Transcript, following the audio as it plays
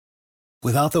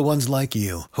Without the ones like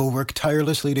you, who work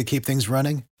tirelessly to keep things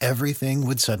running, everything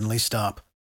would suddenly stop.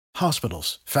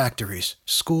 Hospitals, factories,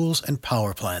 schools, and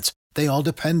power plants, they all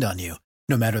depend on you.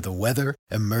 No matter the weather,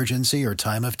 emergency, or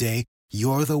time of day,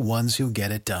 you're the ones who get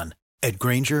it done. At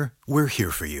Grainger, we're here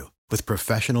for you with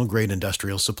professional-grade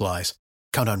industrial supplies.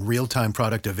 Count on real-time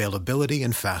product availability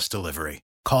and fast delivery.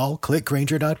 Call,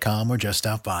 clickgrainger.com, or just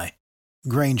stop by.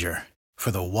 Grainger, for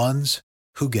the ones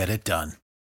who get it done.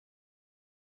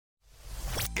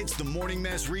 It's the Morning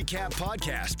Mess Recap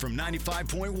Podcast from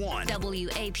 95.1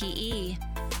 WAPE.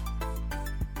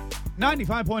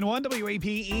 95.1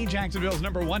 WAPE, Jacksonville's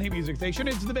number one hit music station.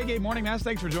 It's the Big A Morning Mass.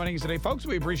 Thanks for joining us today, folks.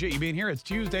 We appreciate you being here. It's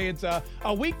Tuesday. It's a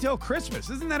week till Christmas.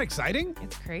 Isn't that exciting?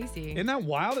 It's crazy. Isn't that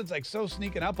wild? It's like so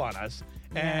sneaking up on us.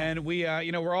 Yeah. And we,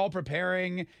 we're all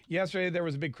preparing. Yesterday, there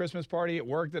was a big Christmas party at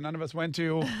work that none of us went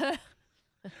to.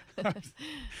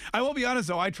 I will be honest,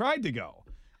 though. I tried to go.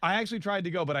 I actually tried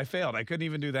to go, but I failed. I couldn't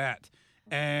even do that.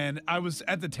 And I was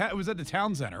at the it was at the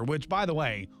town center, which, by the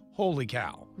way, holy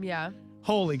cow. Yeah.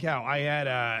 Holy cow. I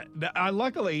had,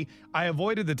 luckily, I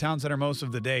avoided the town center most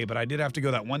of the day, but I did have to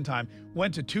go that one time.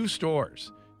 Went to 2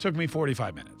 stores. Took me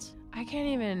 45 minutes. I can't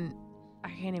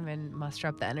even muster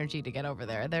up the energy to get over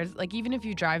there. There's like, even if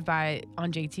you drive by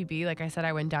on JTB, like I said,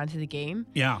 I went down to the game.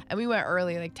 Yeah. And we went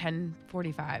early, like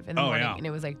 10:45 in the morning, and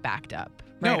it was like backed up.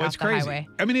 Right no, it's crazy. Highway.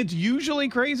 I mean, it's usually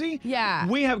crazy. Yeah.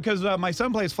 We have, because my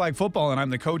son plays flag football and I'm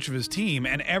the coach of his team.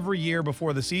 And every year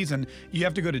before the season, you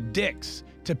have to go to Dick's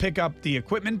to pick up the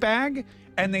equipment bag.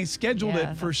 And they scheduled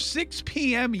it for 6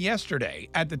 p.m. yesterday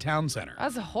at the town center.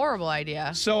 That's a horrible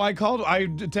idea. So I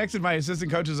texted my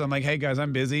assistant coaches. I'm like, hey, guys,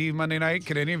 I'm busy Monday night.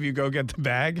 Can any of you go get the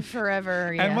bag?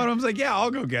 Forever, yeah. And one of them's like, yeah,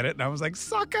 I'll go get it. And I was like,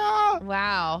 sucker.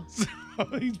 Wow. So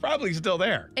he's probably still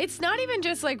there. It's not even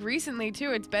just like recently,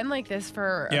 too. It's been like this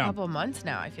for a couple months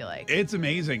now, I feel like. It's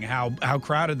amazing how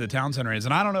crowded the town center is.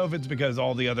 And I don't know if it's because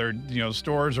all the other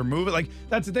stores are moving. Like,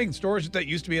 that's the thing. Stores that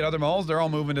used to be at other malls, they're all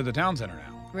moving to the town center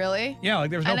now. Really? Yeah,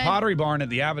 like there's no Pottery Barn at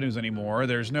the Avenues anymore.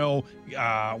 There's no,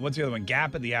 what's the other one?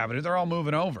 Gap at the Avenues. They're all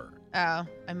moving over. Oh,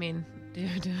 I mean, do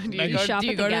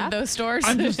you go to those stores?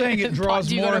 I'm just saying it draws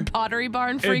do you more. Go to Pottery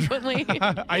Barn frequently?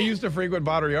 I used to frequent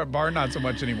Pottery Barn, not so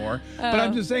much anymore. But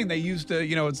I'm just saying they used to,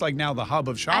 it's like now the hub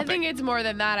of shopping. I think it's more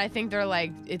than that. I think they're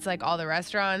like, it's like all the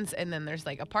restaurants, and then there's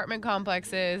like apartment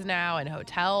complexes now and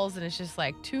hotels, and it's just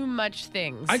like too much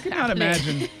things. I could not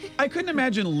imagine. I couldn't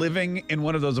imagine living in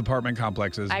one of those apartment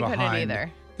complexes. I couldn't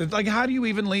either. Like, how do you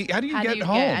even leave? How do you get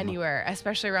home? Get anywhere,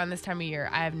 especially around this time of year?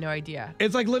 I have no idea.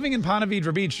 It's like living in Ponte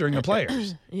Vedra Beach during the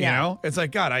Players. Yeah. It's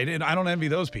like, God, I don't envy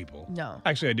those people. No.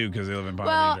 Actually, I do, because they live in Ponte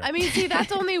Vedra. Vedra. I mean, see,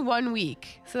 that's only 1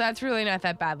 week, so that's really not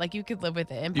that bad. Like, you could live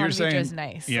with it, and Ponte Vedra is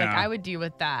nice. Yeah. Like, I would deal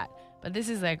with that. But this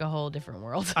is like a whole different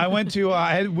world. I went to,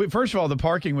 first of all, the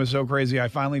parking was so crazy. I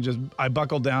finally I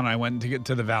buckled down and I went to get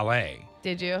to the valet.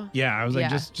 Did you? Yeah, I was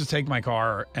like, just take my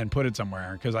car and put it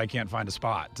somewhere because I can't find a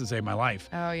spot to save my life.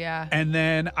 Oh, yeah. And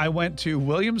then I went to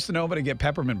Williams-Sonoma to get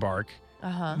peppermint bark.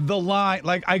 Uh-huh. The line,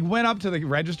 like I went up to the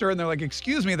register and they're like,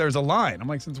 excuse me, there's a line. I'm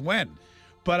like, since when?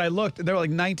 But I looked, there were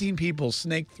like 19 people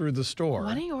snaked through the store.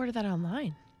 Why don't you order that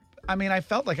online? I mean, I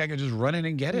felt like I could just run in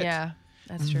and get it. Yeah.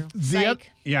 That's true.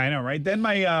 Yeah, I know, right? Then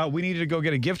we needed to go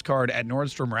get a gift card at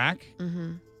Nordstrom Rack.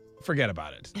 Mm-hmm. Forget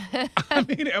about it. I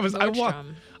mean, it was. I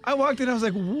walked in. I was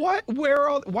like, "What?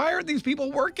 Why aren't these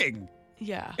people working?"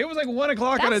 Yeah. It was like 1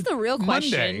 o'clock on a That's the real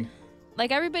question. Monday.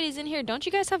 Like, everybody's in here. Don't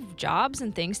you guys have jobs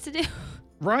and things to do?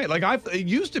 Right. Like, it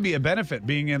used to be a benefit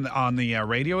being on the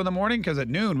radio in the morning because at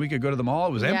noon we could go to the mall.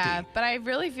 It was empty. Yeah, but I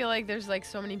really feel like there's like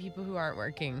so many people who aren't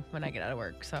working when I get out of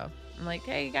work. So I'm like,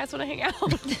 hey, you guys want to hang out?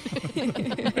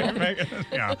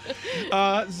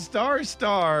 Yeah.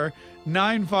 Star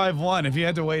 951. If you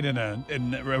had to wait in a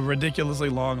ridiculously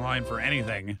long line for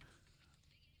anything.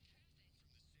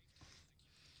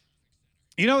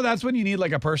 That's when you need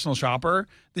like a personal shopper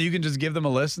that you can just give them a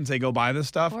list and say, go buy this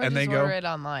stuff. Or and they go order it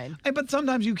online. But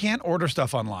sometimes you can't order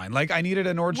stuff online. Like I needed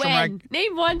a Nordstrom Rack.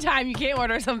 Name one time you can't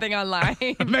order something online.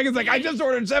 Megan's like, I just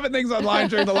ordered 7 things online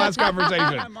during the last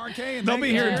conversation. They'll be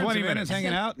here in 20 minutes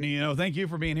hanging out. And, thank you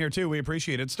for being here too. We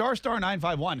appreciate it. Star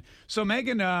 951. So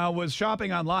Megan was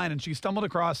shopping online and she stumbled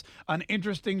across an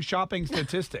interesting shopping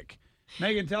statistic.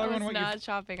 Megan, tell everyone what I was not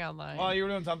shopping online. Oh, you were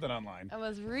doing something online. I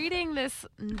was reading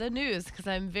the news because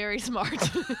I'm very smart.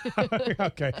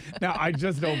 Okay. Now, I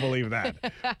just don't believe that.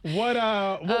 What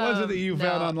was it that you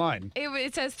found online?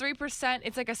 It says 3%.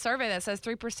 It's like a survey that says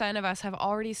 3% of us have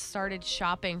already started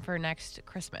shopping for next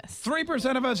Christmas.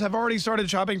 3% of us have already started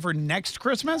shopping for next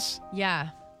Christmas? Yeah.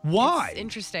 Why? It's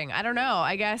interesting. I don't know.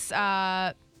 I guess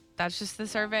That's just the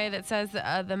survey that says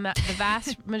the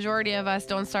vast majority of us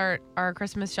don't start our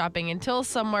Christmas shopping until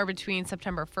somewhere between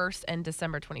September 1st and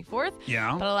December 24th.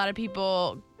 Yeah. But a lot of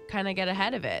people kind of get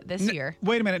ahead of it this year.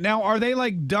 Wait a minute. Now, are they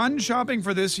like done shopping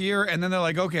for this year and then they're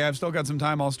like, okay, I've still got some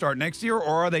time, I'll start next year?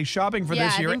 Or are they shopping for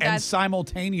this I year think and that's-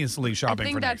 simultaneously shopping I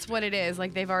think for that's next what it is.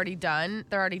 Like they're already done,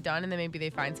 and then maybe they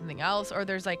find something else. Or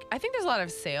there's like, I think there's a lot of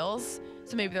sales.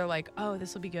 So maybe they're like, oh,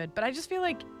 this will be good. But I just feel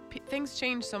like things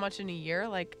change so much in a year.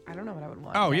 Like, I don't know what I would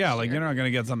want. Oh, yeah. next Like, year. you're not going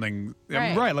to get something.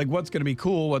 Right. Like, what's going to be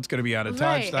cool? What's going to be out of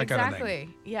touch? That kind of thing.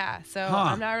 Exactly. Yeah. So Huh.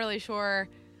 I'm not really sure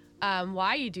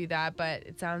why you do that, but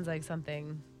it sounds like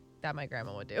something that my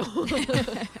grandma would do.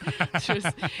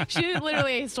 she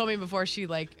literally told me before she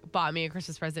like bought me a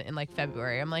Christmas present in like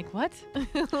February. I'm like, what?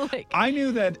 Like, I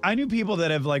knew people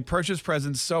that have like purchased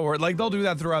presents like they'll do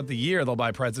that throughout the year. They'll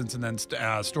buy presents and then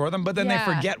store them, but then they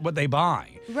Yeah. forget what they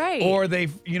buy. Right. Or they,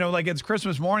 like it's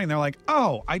Christmas morning. They're like,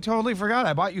 oh, I totally forgot.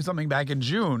 I bought you something back in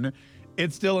June.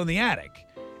 It's still in the attic.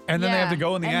 And then they have to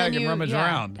go in the attic and rummage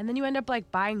around. And then you end up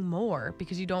like buying more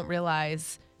because you don't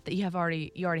realize that you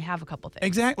already have a couple things.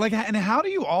 Exactly. Like, and how do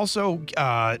you also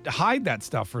hide that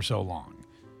stuff for so long?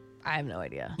 I have no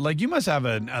idea. Like you must have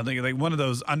like one of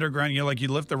those underground. You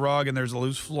lift the rug and there's a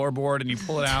loose floorboard and you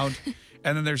pull it out,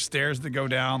 and then there's stairs that go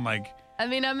down. Like I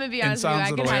mean, I'm gonna be honest with you. Sounds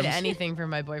I of can the hide Lambs. anything from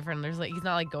my boyfriend. He's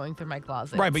not like going through my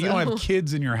closet. right, but you so- don't have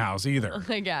kids in your house either.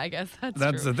 Like, yeah, I guess that's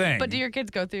That's true. the thing. But do your kids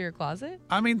go through your closet?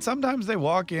 I mean, sometimes they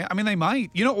walk in. I mean, they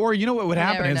might. Or what would You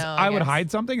happen never is know, I I would guess.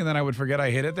 hide something and then I would forget I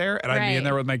hid it there, and I'd be in Right.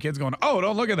 there with my kids going, "Oh,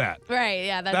 don't look at that." Right.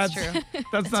 Yeah, that's true.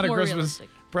 That's not a more Christmas realistic.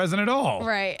 present at all.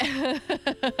 Right.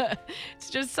 It's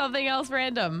just something else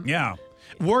random. Yeah.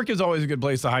 Work is always a good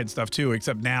place to hide stuff too,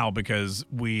 except now because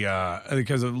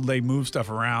they move stuff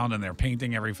around and they're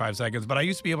painting every 5 seconds. But I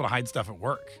used to be able to hide stuff at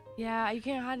work. Yeah, you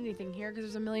can't hide anything here because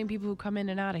there's a million people who come in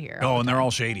and out of here. Oh, and they're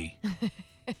all shady.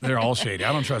 They're all shady.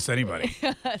 I don't trust anybody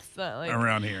It's not like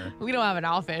around here. we don't have an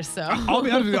office, so. I'll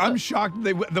be honest with you. I'm shocked.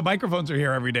 The microphones are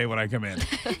here every day when I come in.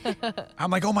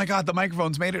 I'm like, oh my God, the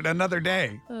microphones made it another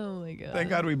day. Oh my god. Thank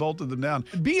God we bolted them down.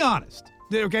 Be honest.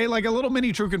 Okay, like a little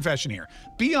mini true confession here.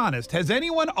 Be honest. Has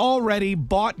anyone already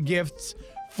bought gifts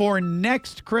for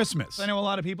next Christmas? I know a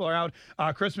lot of people are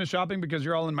out Christmas shopping because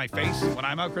you're all in my face when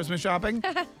I'm out Christmas shopping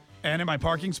and in my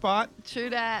parking spot. True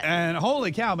that. And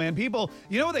holy cow, man, people,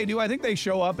 you know what they do? I think they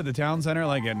show up at the town center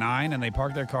like at 9 and they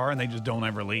park their car and they just don't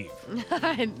ever leave.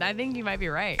 I think you might be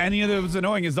right. And what's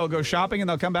annoying is they'll go shopping and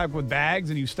they'll come back with bags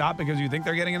and you stop because you think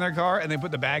they're getting in their car and they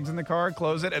put the bags in the car,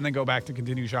 close it, and then go back to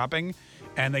continue shopping.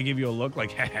 And they give you a look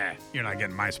like, haha, you're not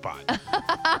getting my spot.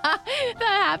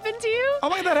 That happened to you? Oh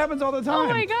my God, that happens all the time.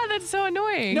 Oh my god, that's so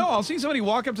annoying. No, I'll see somebody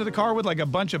walk up to the car with like a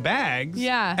bunch of bags.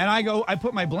 Yeah. And I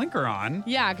put my blinker on.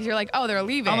 Yeah, because you're like, oh, they're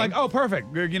leaving. I'm like, oh,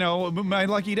 perfect. My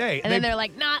lucky day. and then they're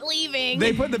like, not leaving.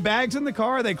 They put the bags in the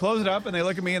car, they close it up, and they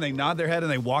look at me and they nod their head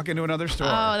and they walk into another store.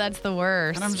 Oh, that's the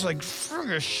worst. And I'm just like,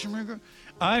 "Frigga."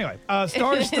 Anyway,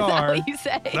 Star. Is that what you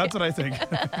say? That's what I think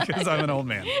because I'm an old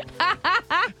man.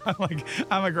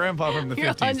 I'm a grandpa from the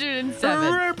You're 50s.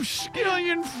 107.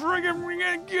 Rapskillion friggin' we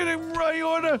gotta get him right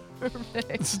order.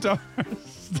 Star.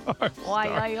 Why,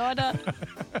 Iota?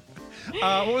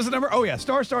 What was the number? Oh yeah,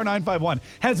 star 951.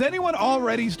 Has anyone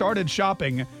already started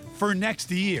shopping for next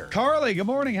year? Carly, good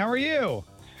morning. How are you?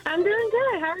 I'm doing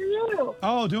good. How are you?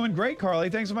 Oh, doing great,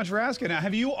 Carly. Thanks so much for asking. Now,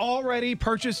 have you already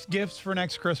purchased gifts for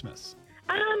next Christmas?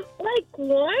 Like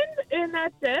one, and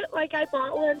that's it. Like I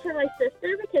bought one for my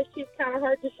sister because she's kind of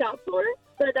hard to shop for,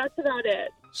 but that's about it.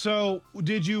 So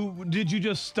did you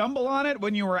just stumble on it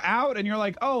when you were out and you're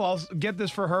like, oh, I'll get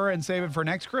this for her and save it for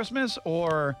next Christmas?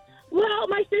 Or Well,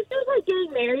 my sister's like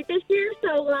getting married this year,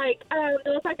 so like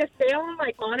there was like a sale on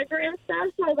like monogram stuff.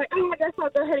 So I was like, oh, I guess I'll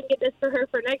go ahead and get this for her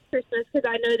for next Christmas because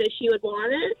I know that she would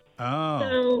want it. oh,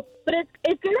 So, but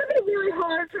it's gonna be really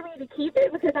hard for me to keep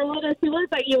it because I want to see what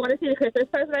it's like. You want to see the Christmas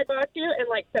present I bought you in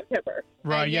like September.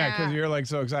 right, yeah, yeah. because you're like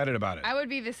so excited about it. I would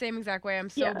be the same exact way. I'm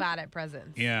so Yeah. bad at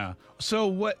presents. Yeah. So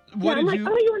what Yeah, I'm did like, you?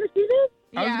 oh, you want to see this?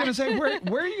 I was Yeah. gonna say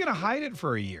where are you gonna hide it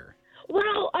for a year?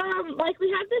 Well, like we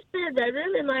have this spare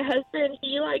bedroom, and my husband,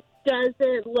 he like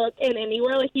doesn't look in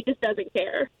anywhere, like he just doesn't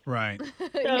care. Right.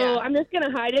 So Yeah. I'm just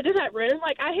gonna hide it in that room.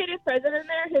 Like I hid his present in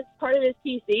there, his part of his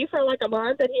PC for like a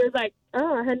month, and he was like,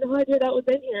 "Oh, I had no idea that was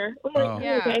in here." I'm like, Oh.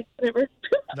 Yeah. "Okay, whatever."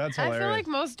 That's I hilarious. feel like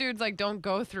most dudes like don't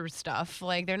go through stuff.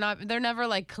 Like they're never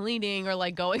like cleaning or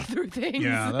like going through things.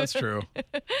 yeah, that's true.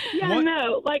 Yeah, What-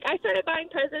 no. Like I started buying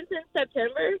presents in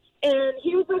September, and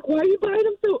he was like, "Why are you buying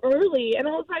them so early?" And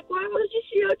I was like, "Well, I was just,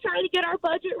 trying to get our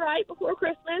budget right before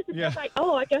Christmas. And Yeah. just like,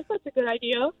 oh, I guess that's a good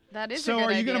idea. That is So a good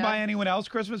are you going to idea. buy anyone else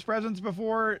Christmas presents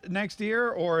before next year,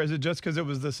 or is it just because it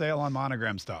was the sale on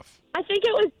Monogram stuff? I think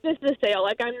it was just a sale.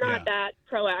 Like, I'm not Yeah. that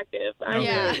proactive. I'm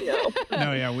Yeah. you know.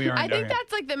 No, yeah, we aren't. I think okay.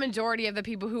 that's like the majority of the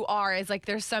people who are is like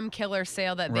there's some killer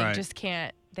sale that they Right. just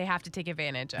can't. They have to take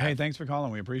advantage of. Hey, thanks for calling.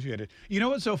 We appreciate it. You know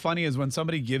what's so funny is when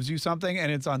somebody gives you something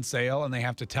and it's on sale and they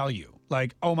have to tell you,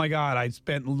 like, oh my God, I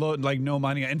spent like no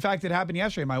money. In fact, it happened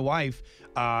yesterday. My wife,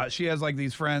 she has like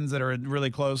these friends that are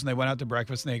really close and they went out to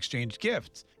breakfast and they exchanged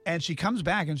gifts. And she comes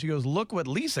back and she goes, look what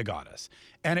Lisa got us.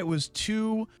 And it was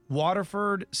 2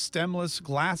 Waterford stemless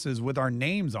glasses with our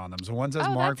names on them. So one says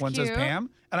Oh, Mark, that's one says cute. Pam.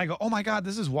 And I go, oh my God,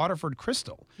 this is Waterford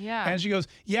Crystal. Yeah. And she goes,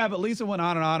 yeah, but Lisa went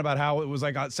on and on about how it was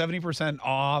like 70%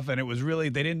 off and it was really,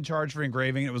 they didn't charge for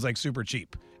engraving. It was like super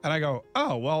cheap. And I go,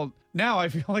 oh, well, now I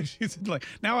feel like she's like,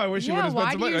 now I wish you would Yeah, have spent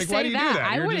why some do money. you Like, say why do you that? do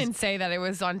that? I You're wouldn't just- say that it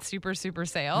was on super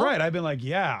sale. Right. I've been like,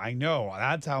 yeah, I know.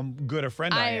 That's how good a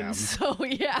friend I am. so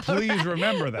yeah. Please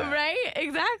remember that. Right?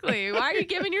 Exactly. Why are you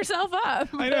giving yourself up?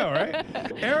 I know,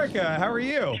 right? Erica, how are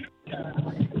you?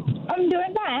 I'm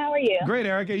doing fine. How are you? Great,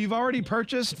 Erica. You've already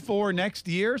purchased for next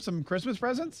year some Christmas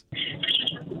presents?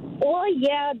 Well,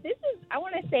 yeah, this is, I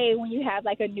want to say when you have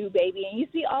like a new baby and you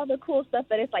see all the cool stuff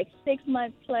that it's like 6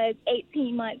 months plus,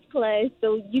 18 months plus.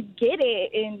 So you get it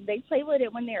and they play with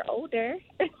it when they're older.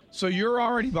 So you're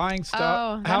already buying stuff.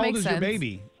 Oh, that How old makes is your sense.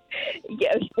 baby?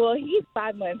 Yes, well, he's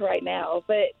 5 months right now,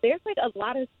 but there's like a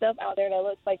lot of stuff out there that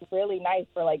looks like really nice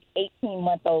for like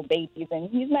 18-month-old babies. And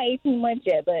he's not 18 months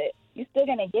yet, but you're still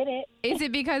going to get it. Is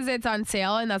it because it's on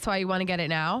sale and that's why you want to get it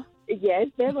now? Yes,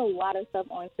 there's a lot of stuff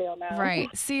on sale now. Right.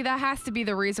 See, that has to be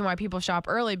the reason why people shop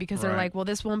early because they're Right. like, well,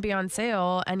 this won't be on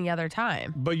sale any other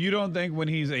time. But you don't think when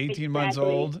he's 18 months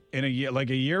Exactly. old in a year, like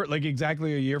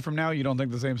exactly a year from now, you don't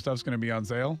think the same stuff's going to be on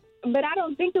sale? But I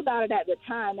don't think about it at the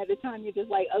time. At the time, you're just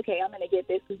like, okay, I'm going to get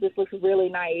this because this looks really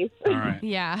nice. All right.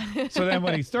 Yeah. So then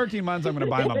when he's 13 months, I'm going to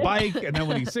buy him a bike. And then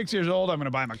when he's 6 years old, I'm going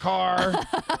to buy him a car.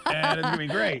 And it's going to be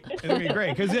great. It's going to be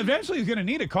great. Because eventually he's going to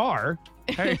need a car.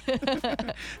 Hey,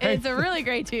 It's a really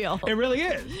great deal. it really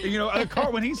is. You know, a car,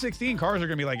 when he's 16, cars are going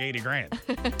to be like 80 grand.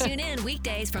 Tune in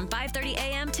weekdays from 5:30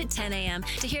 a.m. to 10 a.m.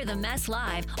 to hear the mess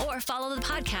live or follow the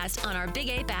podcast on our Big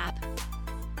Ape app.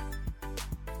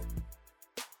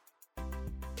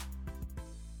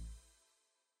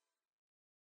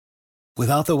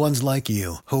 Without the ones like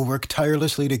you, who work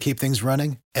tirelessly to keep things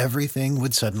running, everything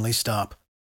would suddenly stop.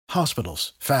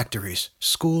 Hospitals, factories,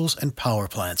 schools, and power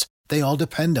plants, they all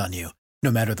depend on you. No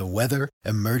matter the weather,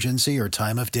 emergency, or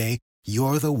time of day,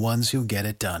 you're the ones who get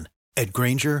it done. At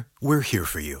Grainger, we're here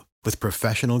for you with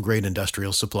professional-grade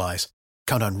industrial supplies.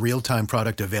 Count on real-time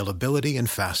product availability and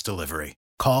fast delivery.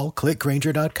 Call,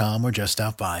 clickgrainger.com, or just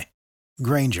stop by.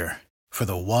 Grainger, for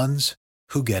the ones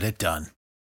who get it done.